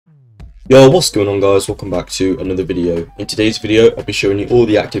Yo, what's going on guys? Welcome back to another video. In today's video, I'll be showing you all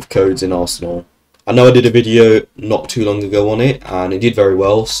the active codes in Arsenal. I know I did a video not too long ago on it, and it did very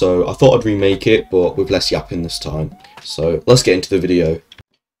well, so I thought I'd remake it, but with less yapping this time. So, let's get into the video.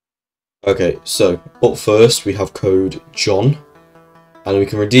 Okay, so, up first, we have code John, and we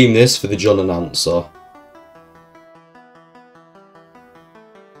can redeem this for the John announcer.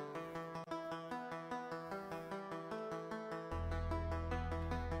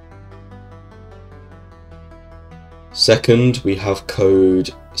 Second, we have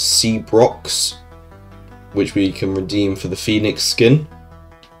code Cbrox, which we can redeem for the Phoenix skin.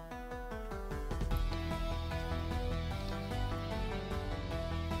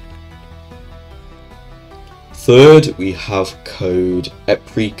 Third, we have code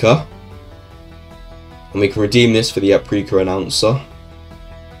Eprika, and we can redeem this for the Eprika announcer.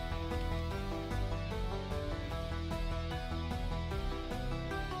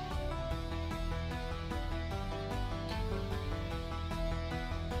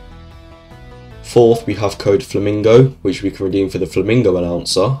 Fourth, we have code Flamingo, which we can redeem for the Flamingo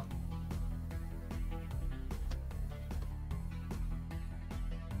announcer.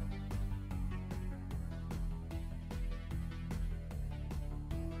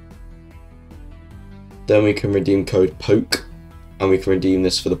 Then we can redeem code Poke, and we can redeem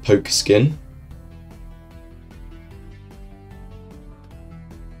this for the Poke skin.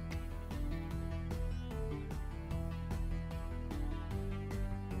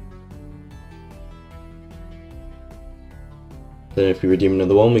 Then if we redeem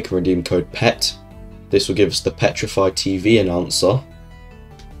another one, we can redeem code PET. This will give us the Petrify TV announcer,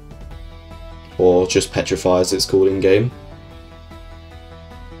 or just Petrify as it's called in game.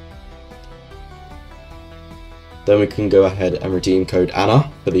 Then we can go ahead and redeem code Anna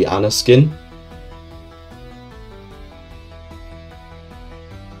for the Anna skin.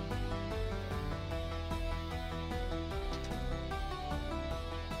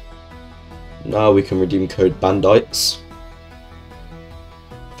 Now we can redeem code Bandites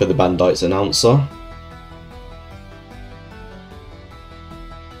for the Bandites announcer.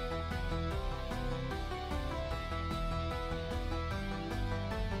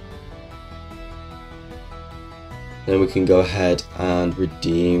 Then we can go ahead and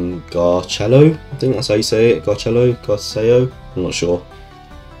redeem Garcello. I think that's how you say it. Garcello. I'm not sure.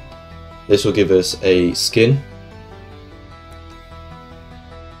 This will give us a skin.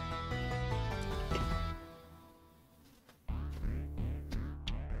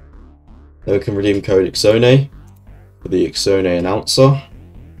 Then we can redeem code Ixone for the Ixone announcer.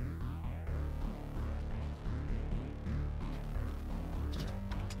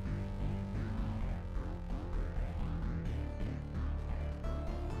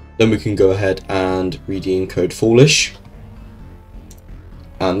 Then we can go ahead and redeem code Foolish.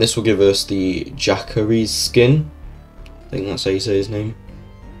 And this will give us the Jackary's skin. I think that's how you say his name.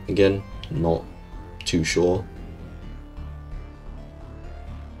 Again, not too sure.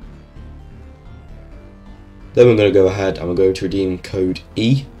 Then we're going to go ahead and we're going to redeem code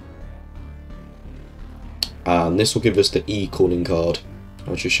E. And this will give us the E calling card.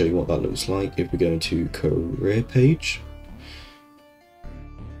 I'll just show you what that looks like if we go into career page.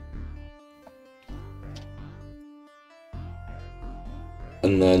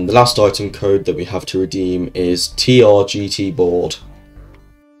 And then the last item code that we have to redeem is TRGT board.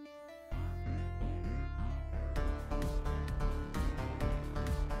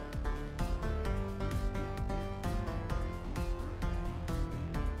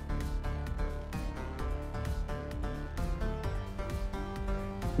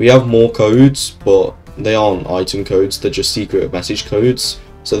 We have more codes, but they aren't item codes, they're just secret message codes.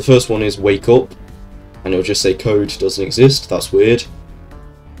 So the first one is wake up, and it'll just say code doesn't exist, that's weird.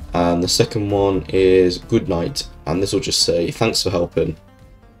 And the second one is good night, and this will just say thanks for helping.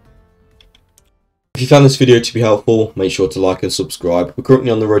 If you found this video to be helpful, make sure to like and subscribe. We're currently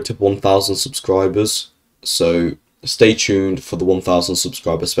on the road to 1,000 subscribers, so stay tuned for the 1,000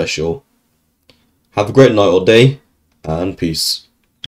 subscriber special. Have a great night or day, and peace.